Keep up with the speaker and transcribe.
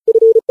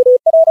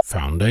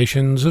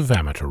Foundations of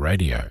Amateur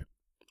Radio.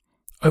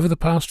 Over the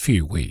past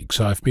few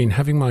weeks, I've been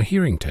having my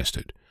hearing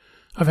tested.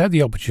 I've had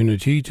the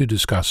opportunity to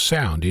discuss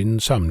sound in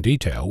some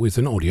detail with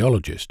an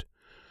audiologist.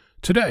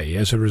 Today,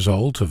 as a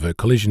result of a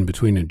collision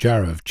between a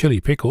jar of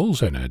chili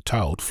pickles and a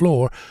tiled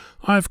floor,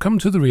 I've come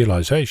to the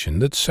realization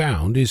that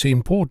sound is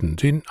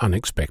important in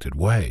unexpected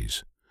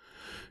ways.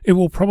 It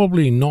will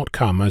probably not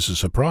come as a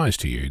surprise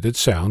to you that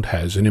sound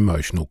has an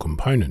emotional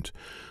component.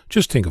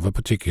 Just think of a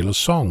particular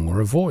song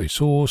or a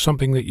voice or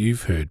something that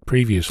you've heard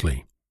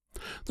previously.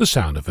 The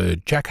sound of a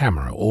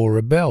jackhammer or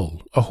a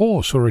bell, a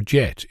horse or a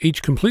jet,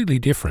 each completely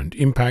different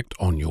impact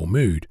on your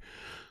mood.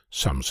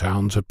 Some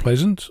sounds are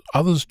pleasant,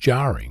 others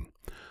jarring.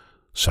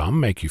 Some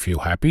make you feel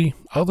happy,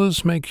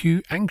 others make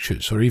you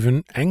anxious or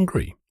even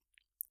angry.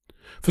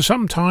 For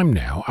some time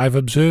now, I've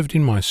observed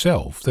in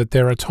myself that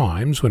there are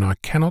times when I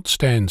cannot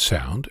stand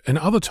sound and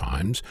other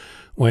times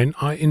when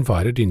I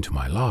invite it into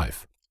my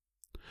life.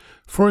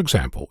 For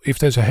example, if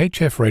there's a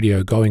HF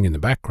radio going in the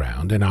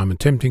background and I'm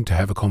attempting to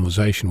have a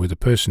conversation with a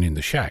person in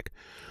the shack,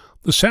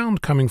 the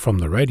sound coming from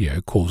the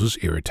radio causes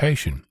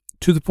irritation,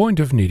 to the point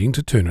of needing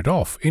to turn it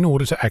off in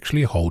order to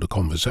actually hold a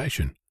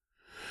conversation.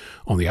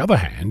 On the other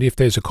hand, if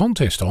there's a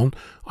contest on,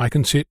 I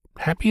can sit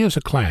happy as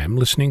a clam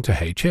listening to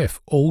HF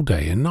all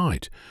day and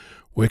night,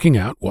 working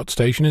out what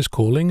station is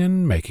calling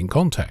and making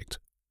contact.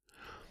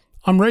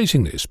 I'm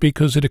raising this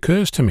because it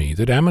occurs to me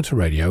that amateur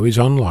radio is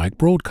unlike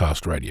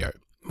broadcast radio,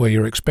 where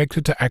you're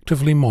expected to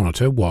actively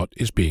monitor what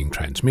is being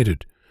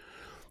transmitted.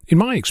 In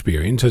my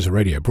experience as a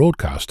radio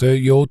broadcaster,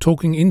 you're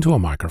talking into a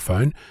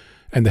microphone,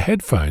 and the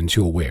headphones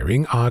you're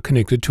wearing are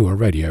connected to a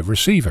radio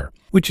receiver,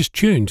 which is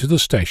tuned to the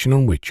station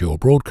on which you're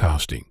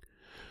broadcasting.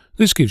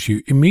 This gives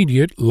you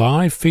immediate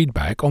live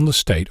feedback on the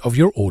state of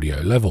your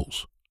audio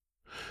levels.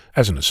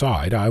 As an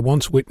aside, I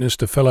once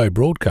witnessed a fellow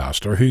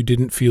broadcaster who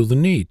didn't feel the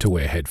need to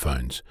wear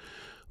headphones.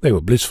 They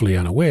were blissfully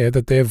unaware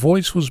that their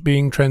voice was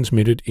being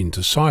transmitted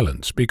into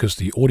silence because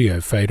the audio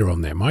fader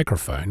on their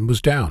microphone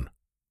was down.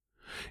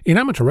 In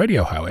amateur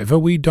radio, however,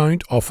 we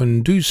don't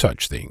often do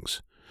such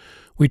things.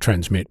 We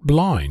transmit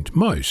blind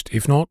most,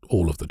 if not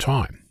all of the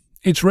time.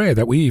 It's rare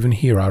that we even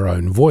hear our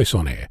own voice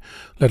on air,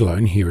 let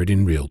alone hear it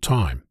in real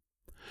time.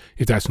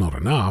 If that's not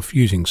enough,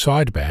 using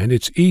sideband,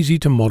 it's easy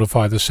to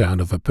modify the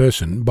sound of a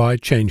person by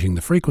changing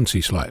the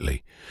frequency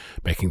slightly,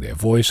 making their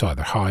voice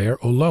either higher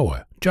or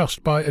lower,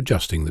 just by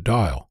adjusting the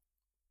dial.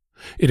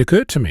 It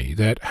occurred to me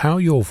that how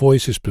your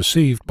voice is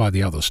perceived by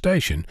the other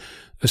station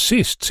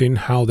assists in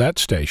how that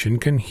station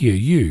can hear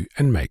you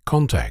and make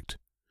contact.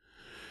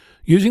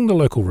 Using the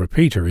local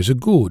repeater is a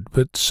good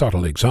but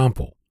subtle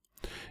example.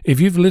 If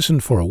you've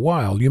listened for a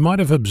while, you might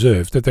have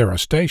observed that there are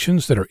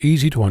stations that are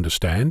easy to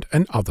understand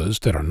and others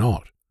that are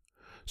not.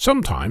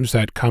 Sometimes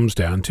that comes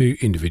down to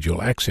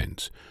individual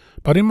accents,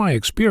 but in my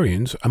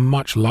experience, a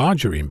much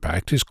larger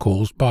impact is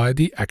caused by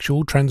the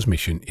actual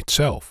transmission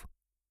itself.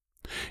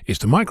 Is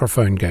the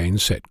microphone gain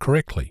set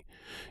correctly?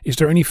 Is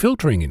there any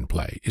filtering in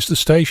play? Is the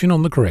station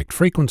on the correct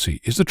frequency?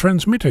 Is the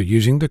transmitter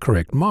using the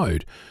correct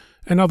mode?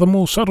 And other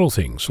more subtle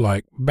things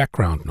like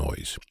background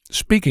noise,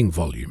 speaking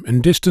volume,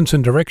 and distance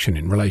and direction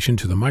in relation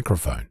to the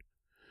microphone.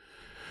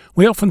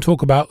 We often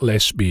talk about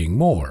less being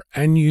more,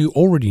 and you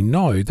already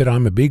know that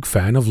I'm a big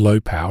fan of low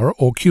power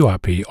or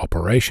QRP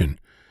operation.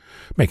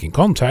 Making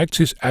contacts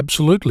is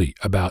absolutely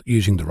about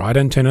using the right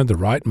antenna, the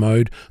right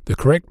mode, the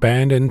correct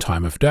band and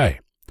time of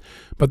day.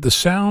 But the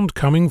sound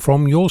coming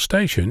from your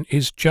station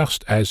is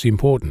just as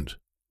important.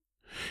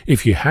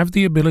 If you have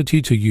the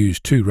ability to use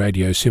two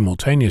radios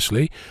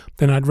simultaneously,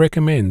 then I'd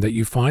recommend that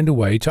you find a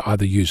way to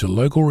either use a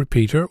local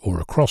repeater or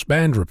a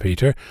cross-band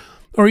repeater,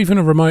 or even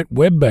a remote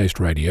web-based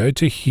radio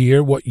to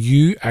hear what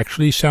you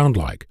actually sound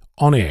like,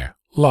 on air,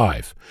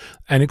 live,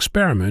 and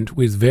experiment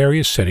with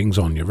various settings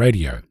on your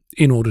radio,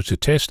 in order to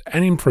test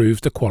and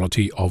improve the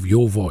quality of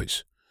your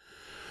voice.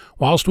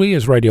 Whilst we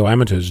as radio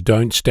amateurs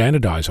don't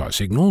standardize our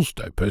signals,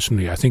 though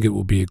personally I think it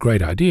would be a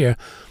great idea,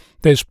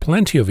 there's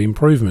plenty of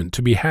improvement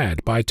to be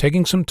had by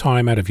taking some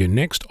time out of your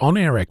next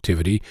on-air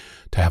activity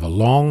to have a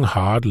long,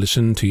 hard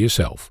listen to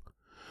yourself.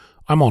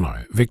 I'm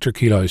Ono, Victor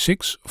Kilo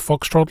 6,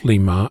 Foxtrot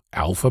Lima,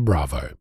 Alpha Bravo.